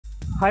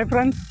Hi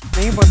friends,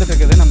 நீங்கள் பார்த்துட்டு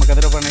இருக்கிறது நம்ம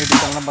கதிரபான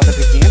யூடியூப் சேனல் பார்த்துட்டு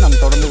இருக்கீங்க. நம்ம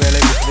தொடர்ந்து வேலை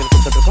வாய்ப்பு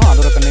கொடுத்துட்டு இருக்கோம்.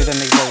 அதோட கண்டிப்பாக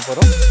இன்னைக்கு பார்க்க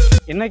போறோம்.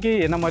 இன்னைக்கு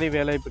என்ன மாதிரி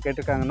வேலை வாய்ப்பு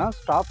கேட்டிருக்காங்கன்னா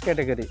ஸ்டாஃப்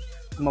கேட்டகரி.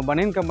 நம்ம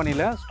பனியன்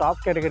கம்பெனில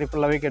ஸ்டாஃப் கேட்டகரி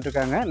ஃபுல்லாவே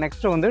கேட்டிருக்காங்க.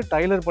 நெக்ஸ்ட் வந்து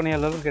டைலர்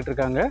பணியாளர்கள்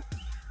கேட்டிருக்காங்க.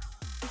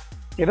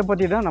 இத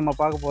பத்தி தான் நம்ம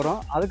பார்க்க போறோம்.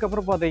 அதுக்கு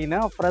அப்புறம்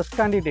பாத்தீங்கன்னா ஃப்ரெஷ்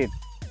கேண்டிடேட்.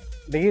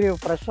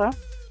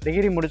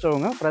 டிகிரி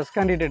முடிச்சவங்க ஃப்ரெஷ்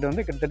கேண்டிடேட்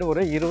வந்து கிட்டத்தட்ட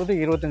ஒரு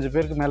 20-25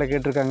 பேருக்கு மேலே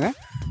கேட்டிருக்காங்க.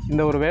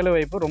 இந்த ஒரு வேலை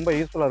வாய்ப்பு ரொம்ப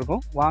யூஸ்ஃபுல்லாக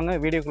இருக்கும். வாங்க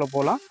வீடியோக்குள்ளே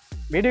போகலாம்.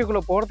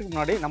 வீடியோக்குள்ளே போகிறதுக்கு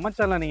முன்னாடி நம்ம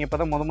சேனலை நீங்கள் இப்போ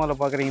தான் முதல்ல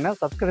பார்க்குறீங்கன்னா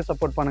சப்ஸ்கிரைப்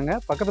சப்போர்ட் பண்ணுங்கள்.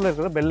 பக்கத்தில்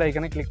இருக்கிற பெல்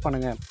ஐக்கனை கிளிக்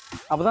பண்ணுங்கள்.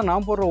 அப்போ தான்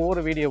நான் போடுற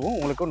ஒவ்வொரு வீடியோவும்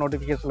உங்களுக்கு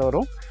நோட்டிஃபிகேஷனில்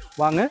வரும்.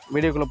 வாங்க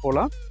வீடியோக்குள்ளே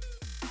போகலாம்.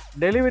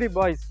 டெலிவரி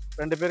பாய்ஸ்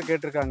 2 பேர்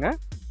கேட்டிருக்காங்க.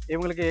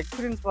 இவங்களுக்கு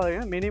எக்ஸ்பீரியன்ஸ்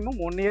பார்த்தீங்கன்னா மினிமம்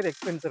 1 இயர்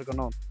எக்ஸ்பீரியன்ஸ்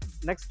இருக்கணும்.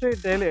 நெக்ஸ்ட்டு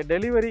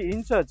டெலிவரி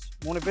இன்சார்ஜ்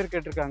 3 பேர்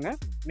கேட்டிருக்காங்க.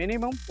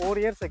 மினிமம் 4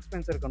 இயர்ஸ்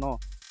எக்ஸ்பீரியன்ஸ் இருக்கணும்.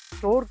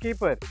 ஸ்டோர்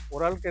கீப்பர்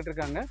ஒரு ஆள்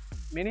கேட்டிருக்காங்க.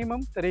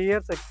 மினிமம் 3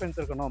 இயர்ஸ் எக்ஸ்பீரியன்ஸ்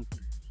இருக்கணும்.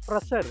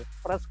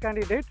 ஃப்ரெஷ்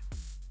கேண்டிடேட்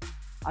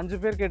 5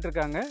 பேர்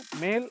கேட்டிருக்காங்க.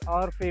 மேல்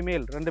ஆர்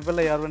ஃபீமேல் 2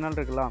 பேரில் யார் வேணாலும்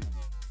இருக்கலாம்.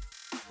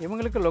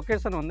 இவங்களுக்கு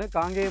லொக்கேஷன் வந்து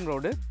காங்கேயம்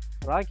ரோடு,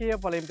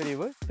 ராக்கியாபாளையம்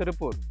பிரிவு,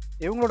 திருப்பூர்.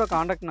 இவங்களோட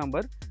காண்டாக்ட்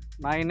நம்பர்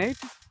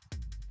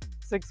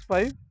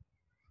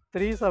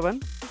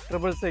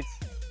 9865376666.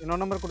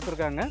 இன்னொரு நம்பர்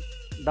கொடுத்துருக்காங்க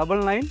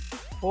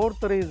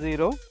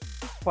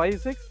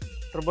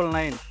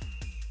 9994305699.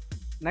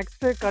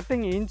 நெக்ஸ்ட்டு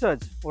கட்டிங்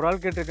இன்சார்ஜ் ஒரு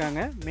ஆள் கேட்டிருக்காங்க.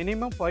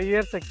 மினிமம் 5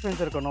 இயர்ஸ்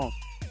எக்ஸ்பீரியன்ஸ் இருக்கணும்.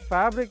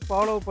 ஃபேப்ரிக்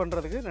ஃபாலோ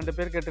பண்ணுறதுக்கு 2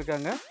 பேர்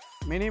கேட்டிருக்காங்க.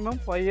 மினிமம்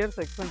 5 இயர்ஸ்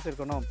எக்ஸ்பீரியன்ஸ்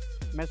இருக்கணும்.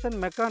 மெஷின்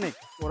மெக்கானிக்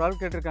ஒரு ஆள்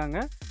கேட்டிருக்காங்க.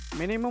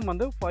 மினிமம்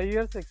வந்து 5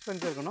 இயர்ஸ்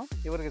எக்ஸ்பீரியன்ஸ் இருக்கணும்.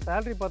 இவருக்கு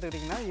சேலரி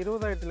பார்த்துக்கிட்டிங்கன்னா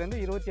 20,000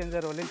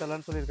 25,000 வரையும்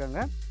தரலான்னு சொல்லியிருக்காங்க.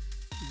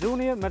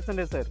 ஜூனியர்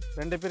மெர்ச்சன்டைசர்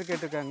 2 பேர்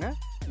கேட்டிருக்காங்க.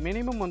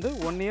 மினிமம் வந்து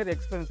 1 இயர்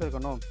எக்ஸ்பீரியன்ஸ்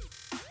இருக்கணும்.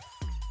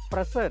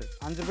 ஃப்ரெஷர்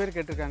 5 பேர்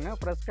கேட்டிருக்காங்க.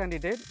 Fresh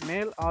candidate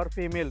male or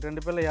female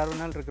 2 பேரில் யார்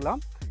வேணாலும்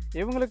இருக்கலாம்.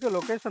 இவங்களுக்கு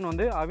லொக்கேஷன்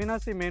வந்து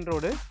அவினாசி மெயின்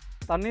ரோடு,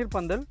 தண்ணீர்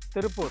பந்தல்,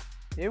 திருப்பூர்.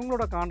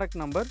 இவங்களோட காண்டாக்ட்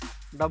நம்பர்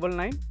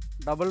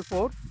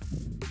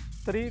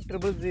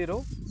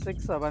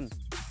 9944300067.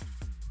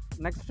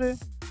 நெக்ஸ்ட்டு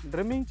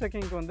ட்ரிம்மிங்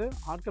செக்கிங்க்கு வந்து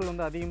ஆட்கள்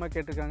வந்து அதிகமாக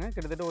கேட்டிருக்காங்க.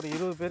 கிட்டத்தட்ட ஒரு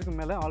 20 பேருக்கு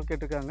மேலே ஆள்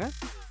கேட்டிருக்காங்க.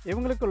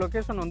 இவங்களுக்கு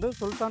லொக்கேஷன் வந்து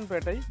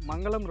சுல்தான்பேட்டை,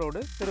 மங்கலம் ரோடு,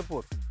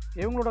 திருப்பூர்.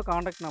 இவங்களோட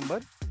contact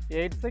number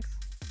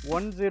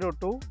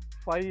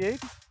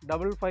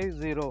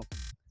 8610258550.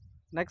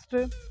 Next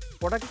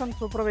production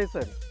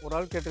supervisor ஒரு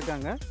ஆள்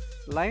கேட்டிருக்காங்க.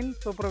 லைன்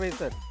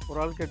சூப்பர்வைசர் ஒரு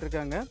ஆள்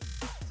கேட்டிருக்காங்க.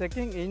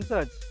 செக்கிங்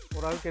இன்சார்ஜ்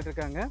ஒரு ஆள்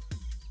கேட்டிருக்காங்க.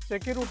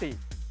 செக்யூரிட்டி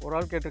ஒரு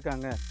ஆள்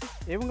கேட்டிருக்காங்க.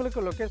 இவங்களுக்கு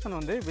லொக்கேஷன்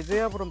வந்து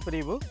விஜயாபுரம்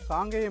பிரிவு,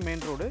 காங்கேயம்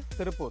மெயின் ரோடு,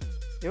 திருப்பூர்.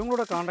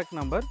 இவங்களோட contact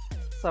number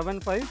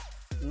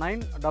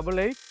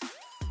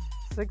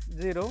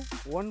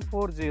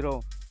 7598860140.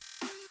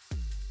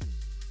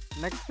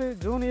 Next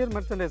junior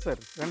merchandiser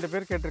 2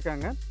 பேர்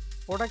கேட்டிருக்காங்க.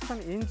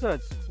 ப்ரொடக்ஷன்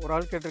இன்சார்ஜ் ஒரு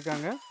ஆள்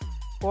கேட்டிருக்காங்க.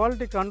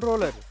 குவாலிட்டி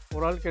கண்ட்ரோலர்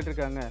ஒரு ஆள்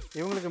கேட்டிருக்காங்க.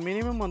 இவங்களுக்கு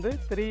மினிமம் வந்து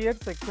 3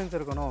 இயர்ஸ் எக்ஸ்பீரியன்ஸ்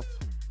இருக்கணும்.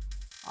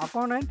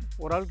 அக்கௌண்டன்ட்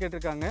ஒரு ஆள்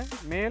கேட்டிருக்காங்க.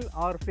 மேல்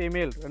ஆர்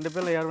ஃபீமேல் 2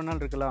 பேரில் யார்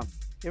வேணாலும் இருக்கலாம்.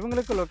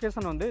 இவங்களுக்கு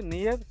லொக்கேஷன் வந்து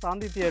நியர்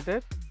சாந்தி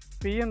தியேட்டர்,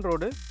 பிஎன்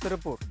ரோடு,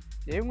 திருப்பூர்.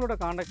 இவங்களோட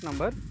காண்டாக்ட்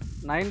நம்பர்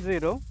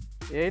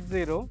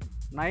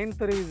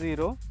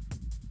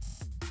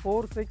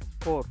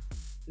 9080930464.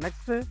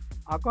 நெக்ஸ்ட்டு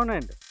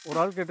அக்கௌண்டன்ட் ஒரு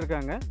ஆள்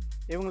கேட்டிருக்காங்க.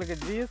 இவங்களுக்கு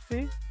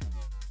ஜிஎஸ்டி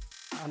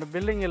அண்ட்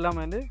பில்லிங் எல்லாமே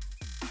வந்து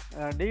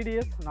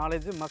டிடிஎஸ்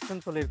நாலேஜ்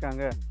மஸ்ட்னு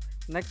சொல்லியிருக்காங்க.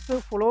 நெக்ஸ்ட்டு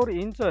ஃப்ளோர்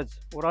இன்சார்ஜ்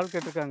ஒரு ஆள்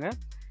கேட்டிருக்காங்க.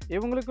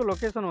 இவங்களுக்கு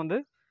லொக்கேஷன் வந்து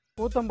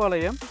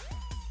கூத்தம்பாளையம்,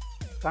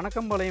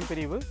 கணக்கம்பாளையம்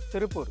பிரிவு,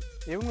 திருப்பூர்.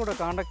 இவங்களோட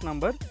contact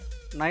number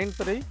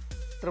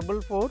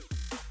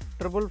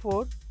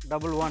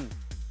 93444411.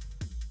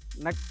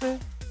 Next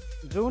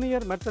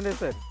junior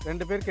merchandiser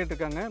 2 பேர்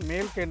கேட்டிருக்காங்க.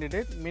 மேல்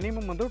கேண்டிடேட்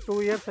மினிமம் வந்து 2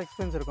 இயர்ஸ்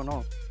எக்ஸ்பீரியன்ஸ்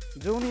இருக்கணும்.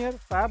 ஜூனியர்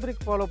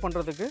ஃபேப்ரிக் ஃபாலோ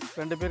பண்ணுறதுக்கு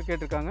 2 பேர்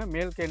கேட்டிருக்காங்க.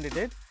 மேல்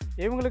கேண்டிடேட்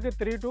இவங்களுக்கு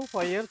 3 to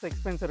 5 இயர்ஸ்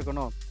எக்ஸ்பீரியன்ஸ்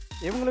இருக்கணும்.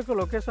 இவங்களுக்கு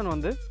லொக்கேஷன்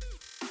வந்து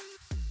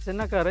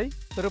சின்னக்கரை,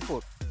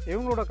 திருப்பூர்.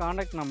 இவங்களோட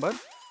contact number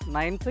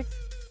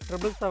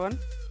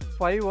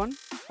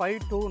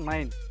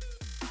 9677751529.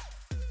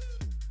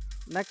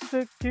 Next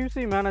QC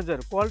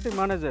manager, quality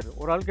manager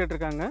ஒரு ஆள்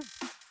கேட்டிருக்காங்க.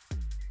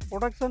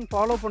 ப்ரொடக்ஷன்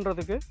ஃபாலோ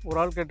பண்ணுறதுக்கு ஒரு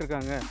ஆள்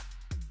கேட்டிருக்காங்க.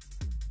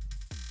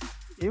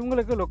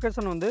 இவங்களுக்கு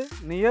லொக்கேஷன் வந்து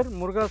நியர்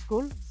முருகா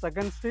school,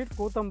 2nd street,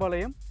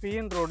 Koothampalayam,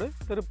 PN road,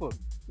 Tiruppur.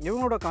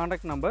 இவங்களோட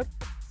contact number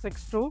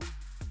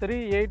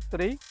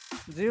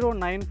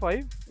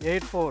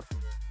 6238309584.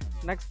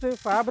 Next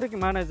fabric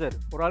manager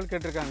ஒரு ஆள்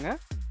கேட்டிருக்காங்க.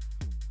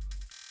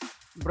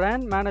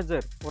 பிராண்ட்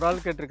மேனேஜர் ஒரு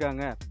ஆள்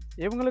கேட்டிருக்காங்க.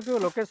 இவங்களுக்கு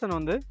லொக்கேஷன்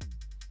வந்து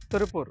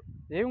திருப்பூர்.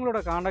 இவங்களோட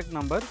contact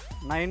number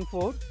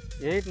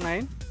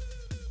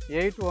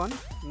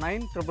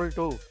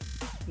 9489819222.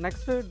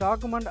 Next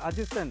document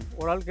assistant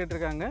ஒரு ஆள்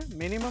கேட்டிருக்காங்க.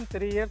 மினிமம்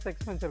 3 இயர்ஸ்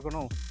எக்ஸ்பீரியன்ஸ்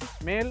இருக்கணும்.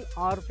 மேல்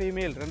ஆர்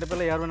ஃபீமேல் 2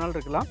 பேரில் யார் வேணாலும்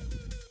இருக்கலாம்.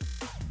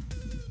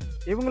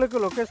 இவங்களுக்கு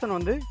லொக்கேஷன்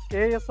வந்து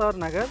KSR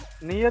நகர்,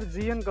 நியர்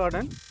ஜிஎன்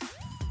கார்டன்,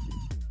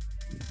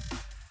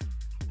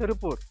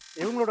 திருப்பூர்.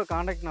 இவங்களோட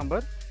காண்டாக்ட்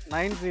நம்பர்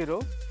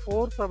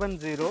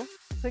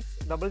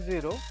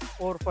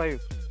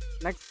 9047060045.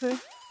 நெக்ஸ்ட்டு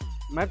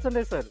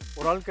மெர்ச்சன்டைசர்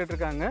ஒரு ஆள்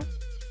கேட்டிருக்காங்க.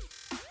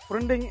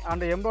 பிரிண்டிங்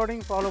அண்ட்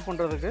எம்ப்ராய்டிங் ஃபாலோ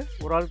பண்ணுறதுக்கு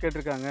ஒரு ஆள்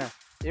கேட்டிருக்காங்க.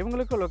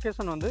 இவங்களுக்கு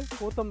லொக்கேஷன் வந்து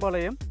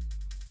கூத்தம்பாளையம்,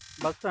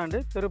 பஸ் ஸ்டாண்டு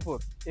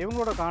திருப்பூர்.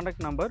 இவங்களோட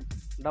contact number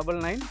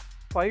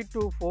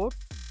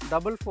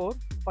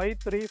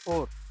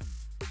 9952444534.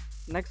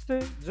 Next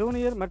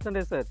junior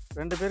merchandiser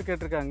 2 பேர்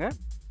கேட்டிருக்காங்க.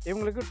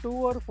 இவங்களுக்கு 2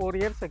 or 4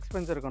 years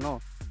எக்ஸ்பீரியன்ஸ் இருக்கணும்.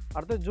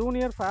 அடுத்து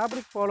ஜூனியர்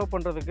ஃபேப்ரிக் ஃபாலோ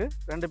பண்ணுறதுக்கு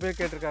 2 பேர்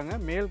கேட்டிருக்காங்க.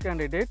 மேல்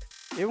கேண்டிடேட்.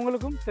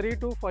 இவங்களுக்கும் 3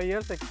 to 5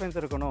 years எக்ஸ்பீரியன்ஸ்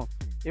இருக்கணும்.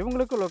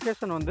 இவங்களுக்கு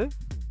லொக்கேஷன் வந்து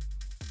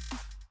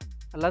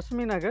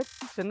லட்சுமி நகர்,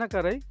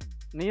 Chinnakkarai,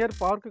 near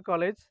park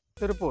college,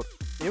 Tiruppur.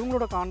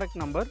 இவங்களோட contact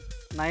number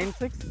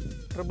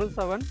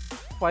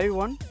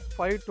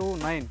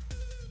 9677751529.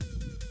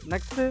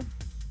 Next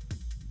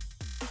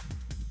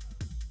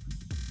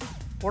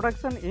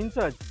production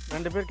incharge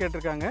 2 பேர்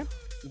கேட்டிருக்காங்க.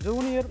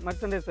 ஜூனியர்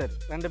மெர்ச்சன்டைசர்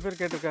 2 பேர்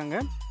கேட்டிருக்காங்க.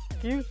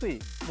 QC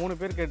 3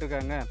 பேர்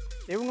கேட்டிருக்காங்க.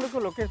 இவங்களுக்கு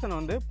லொக்கேஷன்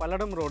வந்து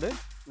பல்லடம் ரோடு,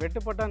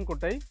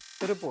 வெட்டுப்பட்டான்குட்டை,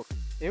 திருப்பூர்.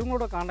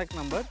 இவங்களோட காண்டாக்ட்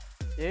நம்பர்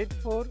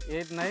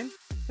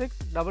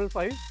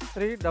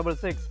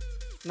 8489655366.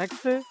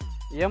 நெக்ஸ்ட்டு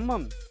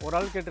MM ஒரு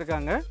ஆள்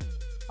கேட்டிருக்காங்க.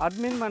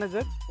 அட்மின்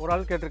மேனேஜர் ஒரு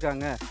ஆள்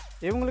கேட்டிருக்காங்க.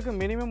 இவங்களுக்கு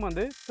மினிமம்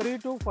வந்து 3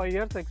 to 5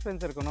 years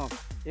எக்ஸ்பீரியன்ஸ் இருக்கணும்.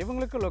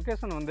 இவங்களுக்கு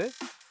லொக்கேஷன் வந்து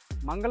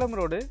மங்களம்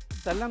ரோடு,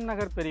 செல்லம்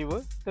நகர் பிரிவு,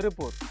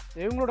 திருப்பூர்.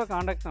 இவங்களோட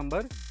காண்டாக்ட்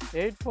நம்பர்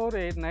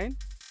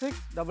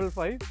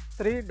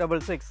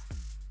 8489655366.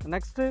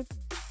 நெக்ஸ்ட்டு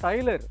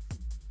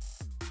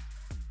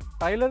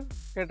டைலர்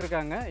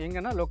கேட்டிருக்காங்க.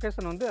 எங்கன்னா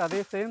லொக்கேஷன் வந்து அதே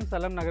சேம்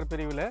செல்லம் நகர்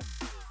பிரிவில்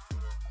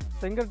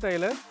single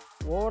tailor,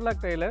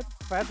 overlock tailor,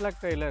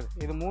 ஃபேட்லாக் tailor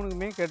இது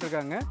 3மே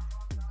கேட்டிருக்காங்க.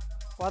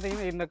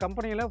 பார்த்தீங்கன்னா இந்த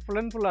கம்பெனியில் ஃபுல்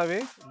அண்ட் ஃபுல்லாகவே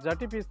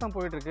ஜட்டி பீஸ் தான்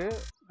போயிட்டுருக்கு.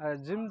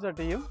 ஜிம்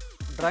ஜட்டியும்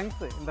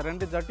ட்ரங்க்ஸு இந்த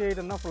 2 ஜட்டி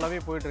ஐட்டம் தான் ஃபுல்லாகவே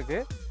போயிட்டுருக்கு.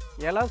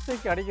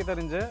 எலாஸ்டிக் அடிக்க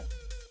தெரிஞ்ச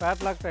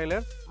ஃபேட்லாக்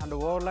tailor and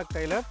overlock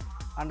tailor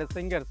and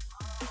singers,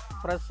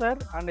 fresher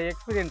and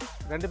experience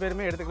 2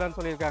 பேருமே எடுத்துக்கலாம்னு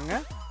சொல்லியிருக்காங்க.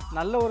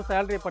 நல்ல ஒரு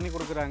சேலரி பண்ணி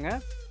கொடுக்குறாங்க.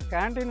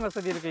 கேன்டீன்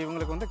வசதி இருக்குது.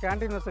 இவங்களுக்கு வந்து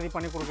கேன்டீன் வசதி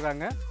பண்ணி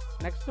கொடுக்குறாங்க.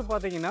 நெக்ஸ்ட்டு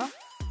பார்த்தீங்கன்னா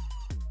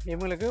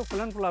இவங்களுக்கு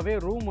ஃபுல் அண்ட் ஃபுல்லாகவே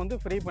ரூம் வந்து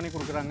ஃப்ரீ பண்ணி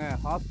கொடுக்குறாங்க.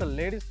 ஹாஸ்டல்,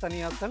 லேடிஸ் தனி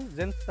ஹாஸ்டல்,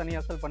 ஜென்ட்ஸ் தனி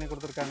ஹாஸ்டல் பண்ணி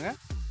கொடுத்துருக்காங்க.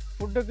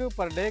 ஃபுட்டுக்கு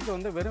பர் டேக்கு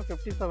வந்து வெறும்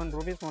 57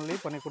 rupees ஒன்லி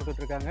பண்ணி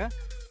கொடுத்துட்ருக்காங்க.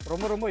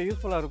 ரொம்ப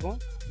யூஸ்ஃபுல்லாக இருக்கும்.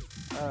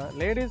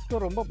 லேடிஸ்க்கு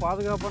ரொம்ப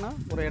பாதுகாப்பான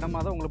ஒரு இடமா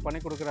தான் உங்களுக்கு பண்ணி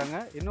கொடுக்குறாங்க.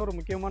 இன்னொரு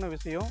முக்கியமான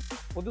விஷயம்,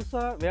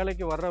 புதுசாக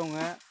வேலைக்கு வர்றவங்க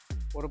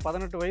ஒரு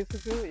 18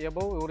 வயசுக்கு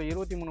எபோவ் ஒரு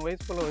 23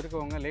 வயசுக்குள்ளே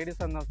இருக்கவங்க,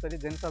 லேடிஸாக இருந்தாலும் சரி,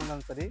 ஜென்ஸாக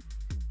இருந்தாலும் சரி,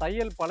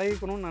 தையல்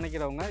பழகிக்கணும்னு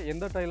நினைக்கிறவங்க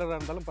எந்த டைலராக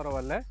இருந்தாலும்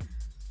பரவாயில்ல,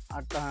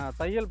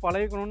 தையல்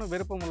பழகிக்கணும்னு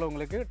விருப்பம்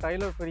உள்ளவங்களுக்கு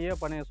டைலர்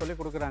ஃப்ரீயாக சொல்லிக்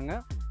கொடுக்குறாங்க.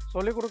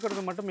 சொல்லிக்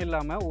கொடுக்குறது மட்டும்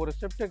இல்லாமல் ஒரு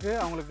ஷிஃப்ட்டுக்கு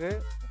அவங்களுக்கு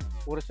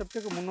ஒரு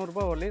ஷிஃப்ட்டுக்கு 300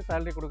 ரூபா வரலையும்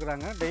சேலரி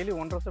கொடுக்குறாங்க. டெய்லி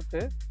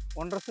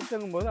 1.5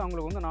 ஷிஃப்ட்டுங்கும்போது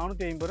அவங்களுக்கு வந்து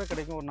 450 ரூபா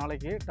கிடைக்கும் ஒரு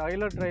நாளைக்கு.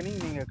 டைலர் ட்ரைனிங்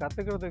நீங்கள்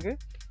கற்றுக்கிறதுக்கு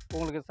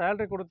உங்களுக்கு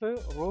சேலரி கொடுத்து,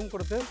 ரூம்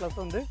கொடுத்து, ப்ளஸ்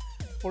வந்து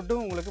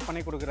ஃபுட்டும் உங்களுக்கு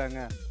பண்ணி கொடுக்குறாங்க.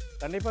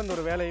 கண்டிப்பாக இந்த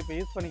ஒரு வேலையை இப்போ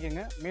யூஸ்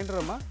பண்ணிக்கோங்க.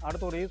 மீண்டும்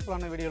அடுத்த ஒரு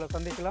யூஸ்ஃபுல்லான வீடியோவில்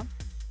சந்திக்கலாம்.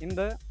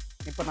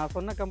 இப்போ நான்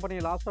சொன்ன கம்பெனி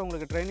லாஸ்ட்டாக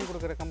உங்களுக்கு ட்ரைனிங்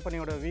கொடுக்குற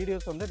கம்பெனியோட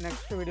வீடியோஸ் வந்து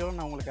நெக்ஸ்ட் வீடியோவில்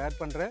நான் உங்களுக்கு ஆட்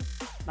பண்ணுறேன்.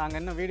 நாங்கள்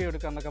என்ன வீடியோ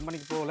எடுக்க அந்த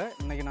கம்பெனிக்கு போகல,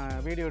 இன்றைக்கி நான்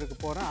வீடியோ எடுக்க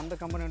போகிறேன். அந்த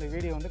கம்பெனியோட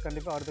வீடியோ வந்து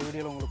கண்டிப்பாக அடுத்த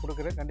வீடியோவில் உங்களுக்கு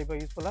கொடுக்குறேன். கண்டிப்பாக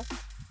யூஸ்ஃபுல்லாக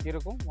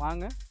இருக்கும்.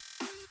 வாங்க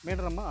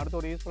மீண்டும் அடுத்த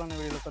ஒரு யூஸ்ஃபுல்லான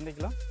வீடியோவில்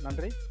சந்திக்கலாம்.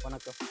 நன்றி,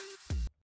 வணக்கம்.